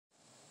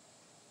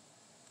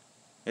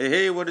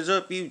Hey, what is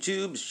up,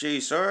 YouTube? It's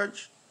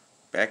J.Sarge,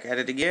 back at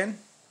it again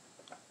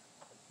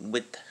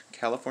with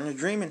California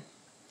Dreamin'.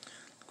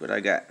 Look what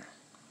I got.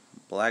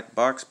 Black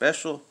box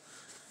special.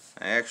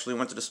 I actually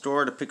went to the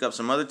store to pick up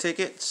some other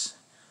tickets.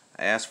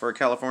 I asked for a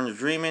California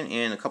Dreamin'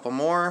 and a couple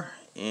more,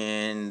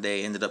 and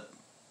they ended up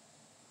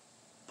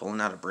pulling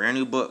out a brand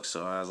new book,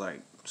 so I was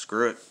like,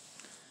 screw it.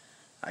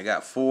 I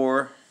got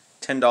 4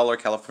 $10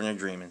 California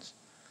Dreamins.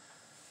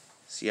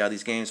 See how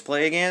these games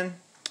play again?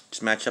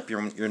 Just match up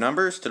your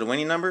numbers to the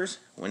winning numbers,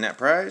 win that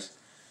prize.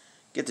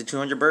 Get the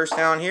 200 burst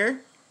down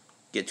here,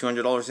 get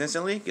 $200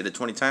 instantly, get a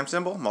 20 times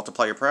symbol,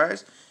 multiply your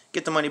prize,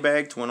 get the money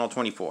bag to win all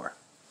 24.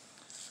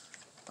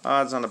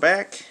 Odds on the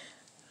back,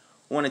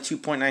 1 in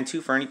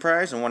 2.92 for any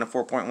prize and 1 in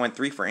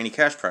 4.13 for any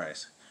cash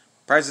prize.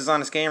 Prizes on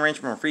this game range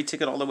from a free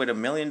ticket all the way to $1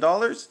 million,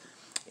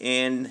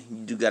 and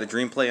you do got a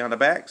dream play on the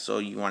back, so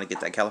you want to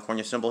get that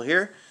California symbol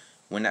here,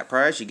 win that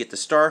prize, you get the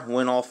star,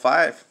 win all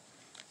 5.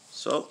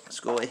 So let's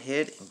go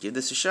ahead and give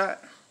this a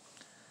shot.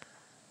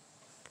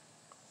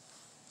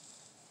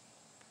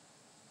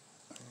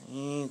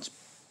 And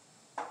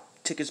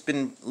ticket's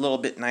been a little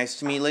bit nice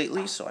to me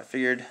lately, so I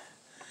figured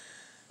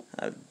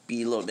I'd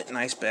be a little bit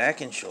nice back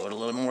and show it a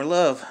little more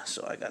love.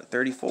 So I got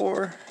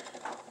 34,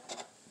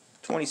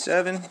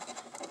 27,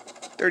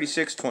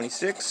 36,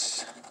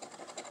 26,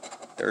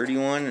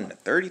 31, and a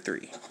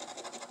 33.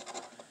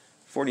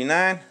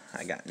 49,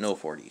 I got no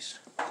 40s.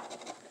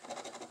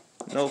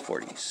 No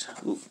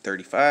 40s. Ooh,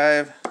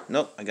 35.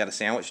 Nope, I got a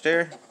sandwich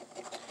there.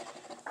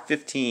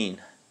 15.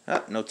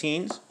 No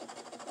teens.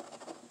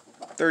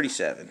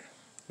 37.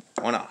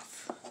 1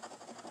 off.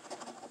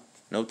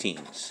 No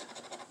teens.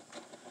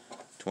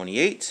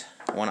 28.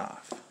 1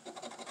 off.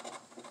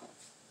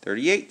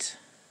 38.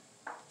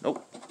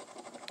 Nope.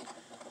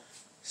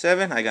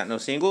 7. I got no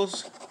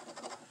singles.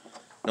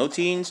 No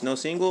teens. No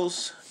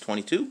singles.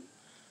 22.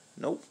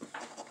 Nope.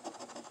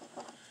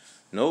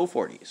 No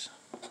 40s.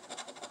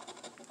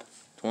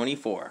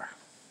 24.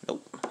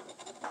 Nope.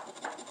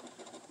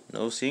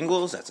 No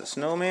singles. That's a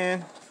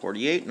snowman.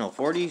 48. No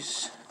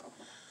 40s.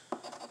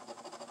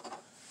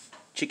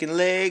 Chicken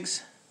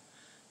legs.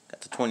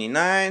 Got the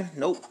 29.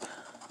 Nope.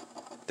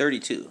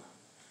 32.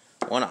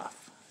 1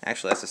 off.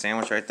 Actually, that's a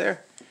sandwich right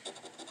there.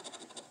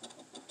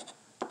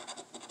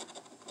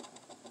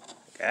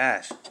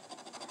 Gosh.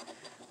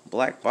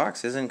 Black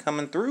box isn't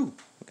coming through.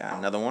 Got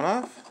another 1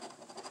 off.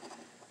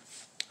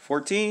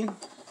 14.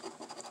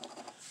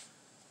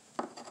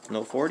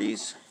 No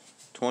 40s.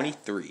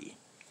 23.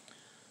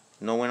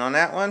 No win on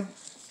that one.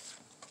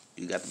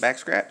 You got the back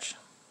scratch.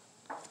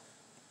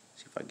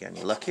 See if I get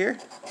any luck here.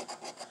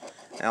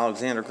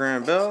 Alexander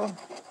Graham Bell.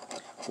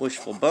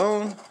 Wishful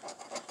Bone.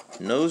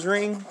 Nose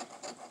Ring.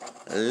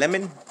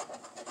 Lemon.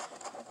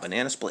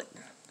 Banana Split.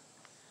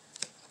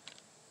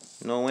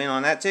 No win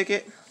on that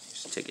ticket.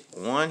 Just ticket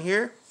 1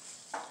 here.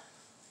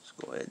 Let's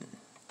go ahead and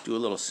do a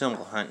little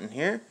symbol hunting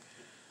here.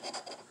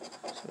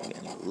 So we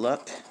get any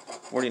luck.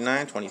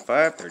 49,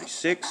 25,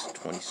 36,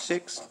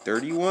 26,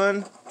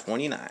 31,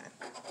 29.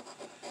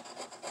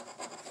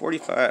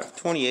 45,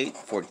 28,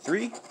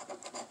 43.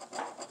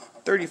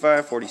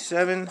 35,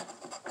 47,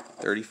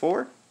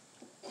 34.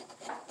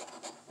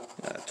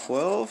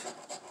 12,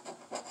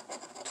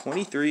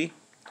 23,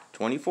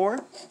 24.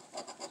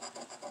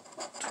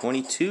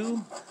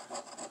 22,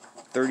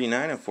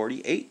 39, and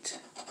 48.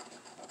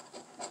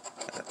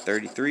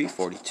 33,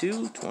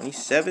 42,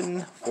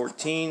 27,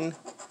 14,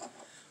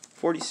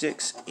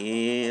 46,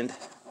 and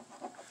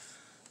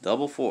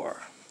double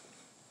 4.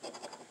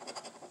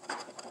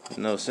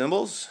 No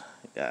symbols.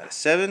 Got a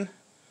 7.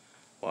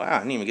 Wow, I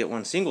didn't even get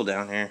one single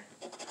down here.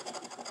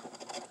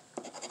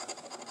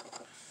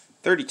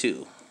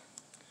 32.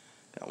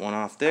 Got 1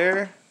 off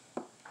there.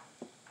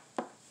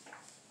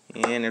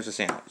 And there's a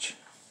sandwich.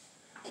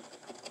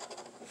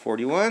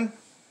 41.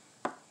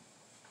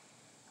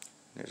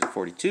 There's a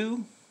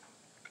 42.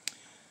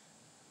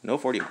 No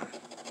 41.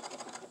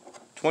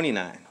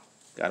 29.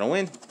 Got a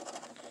win.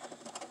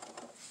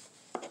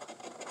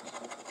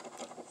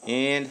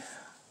 And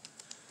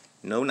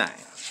no 9.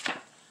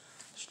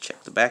 Let's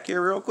check the back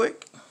here real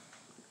quick.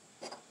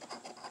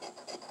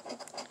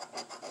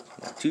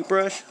 Got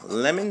toothbrush,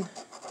 lemon,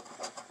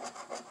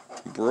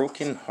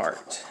 broken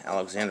heart,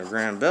 Alexander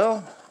Graham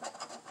Bell,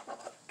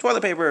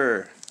 toilet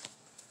paper.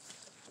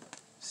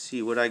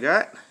 See what I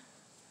got.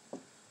 So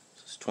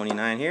it's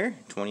 29 here,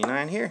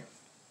 29 here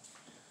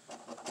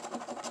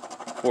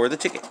for the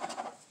ticket.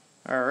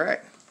 Alright,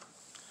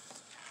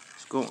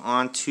 let's go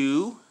on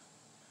to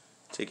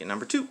ticket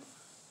number 2.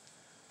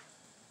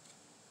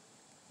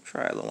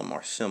 Try a little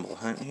more symbol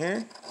hunt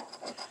here.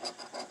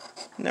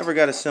 Never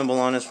got a symbol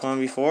on this one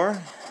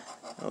before.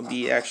 It would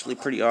be actually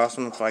pretty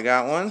awesome if I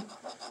got one.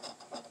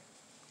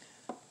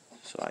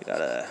 So I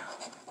got a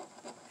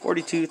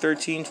 42,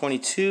 13,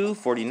 22,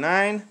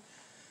 49,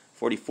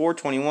 44,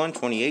 21,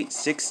 28,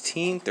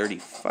 16,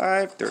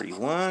 35,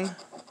 31,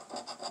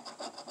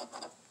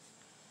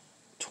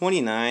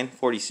 29,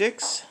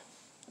 46,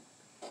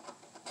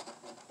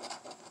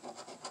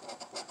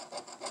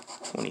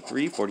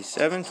 23,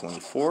 47,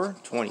 24,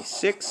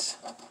 26,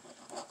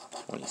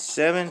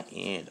 27,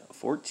 and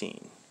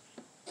 14.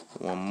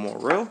 One more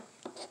row.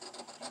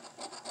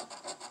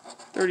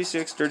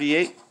 36,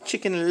 38,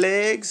 chicken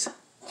legs.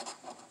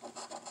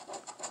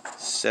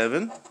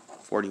 7,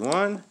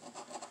 41,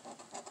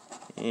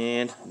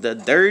 and the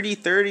dirty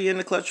 30 in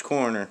the clutch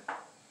corner.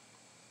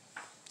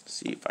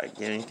 See if I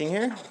get anything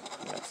here.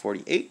 Got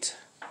 48.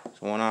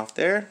 So one off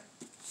there.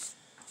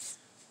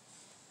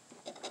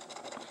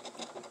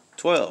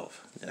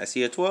 12. Did I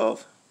see a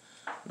 12?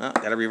 No,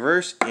 got a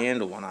reverse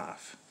and a one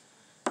off.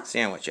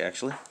 Sandwich,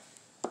 actually.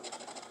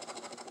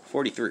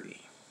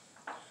 43.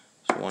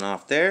 So one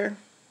off there.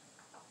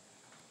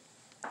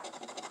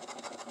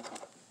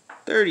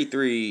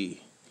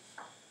 33.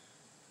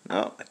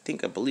 No,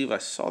 I believe I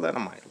saw that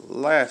on my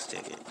last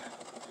ticket.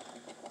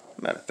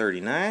 About a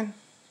 39.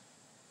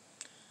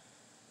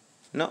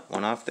 No,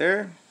 one off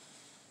there.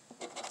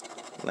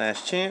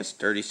 Last chance,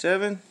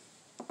 37.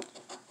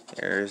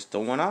 There's the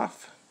one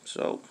off.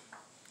 So,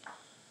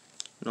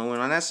 no win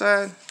on that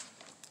side.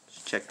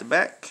 Let's check the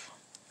back.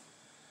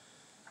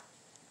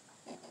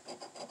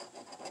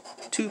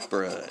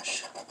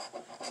 Toothbrush.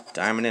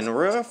 Diamond in the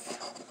rough.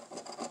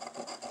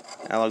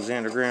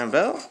 Alexander Graham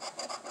Bell.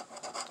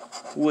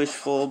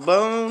 Wishful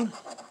bone.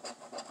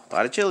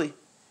 Pot of chili.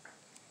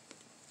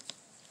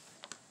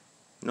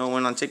 No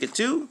win on ticket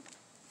 2.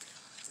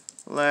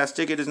 Last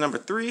ticket is number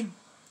 3.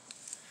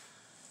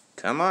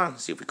 Come on,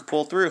 see if we can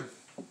pull through.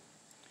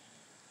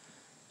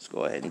 Let's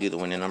go ahead and do the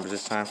winning numbers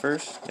this time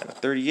first. Got a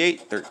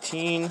 38,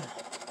 13,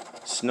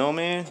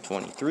 Snowman,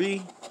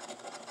 23,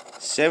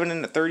 7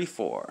 and a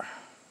 34.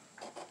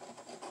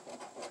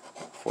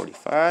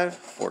 45,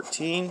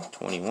 14,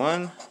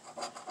 21,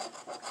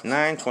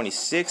 9,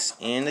 26,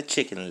 and the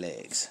chicken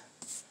legs.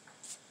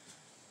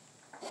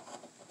 Got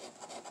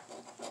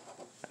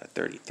a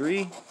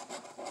 33,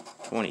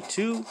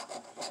 22,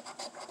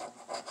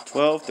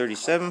 12,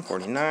 37,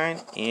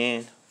 49,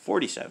 and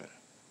 47.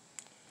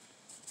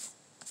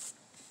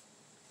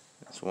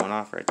 That's one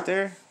off right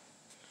there.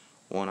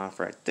 One off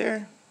right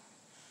there.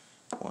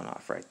 One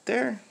off right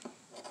there.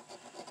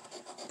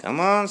 Come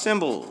on,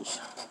 symbols.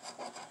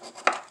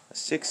 A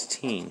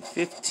 16,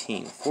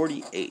 15,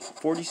 48,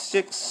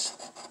 46,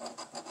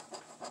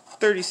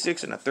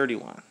 36, and a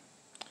 31.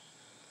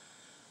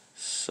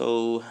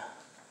 So,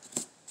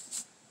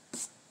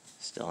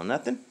 still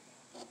nothing.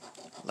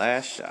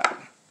 Last shot.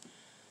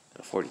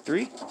 A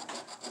 43,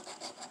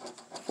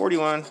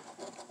 41,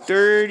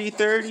 30,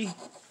 30,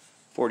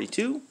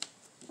 42,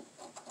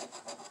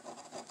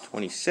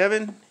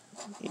 27,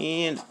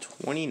 and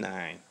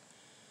 29.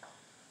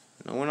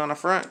 No one on the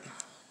front.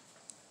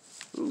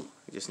 Ooh,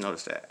 I just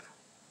noticed that.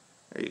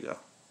 There you go.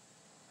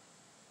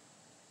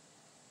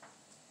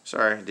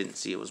 Sorry, I didn't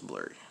see it was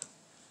blurry.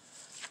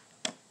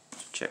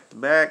 Check the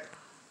back.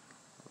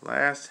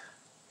 Last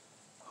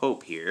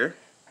hope here.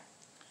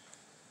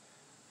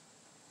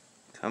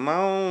 Come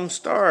on,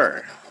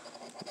 star.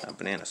 A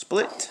banana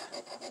split.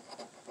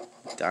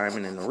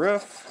 Diamond in the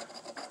rough.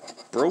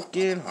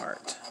 Broken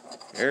heart.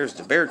 There's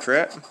the bear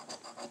trap.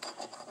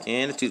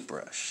 And a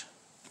toothbrush.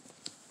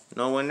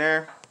 No one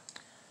there.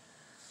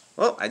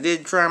 Well, I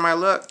did try my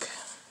luck.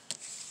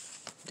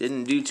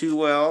 Didn't do too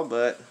well,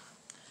 but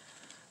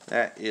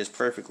that is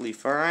perfectly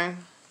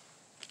fine.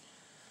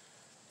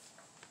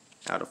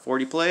 Out of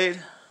 40 played,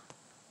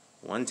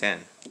 110.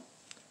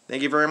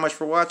 Thank you very much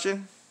for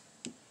watching.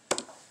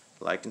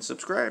 Like and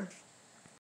subscribe.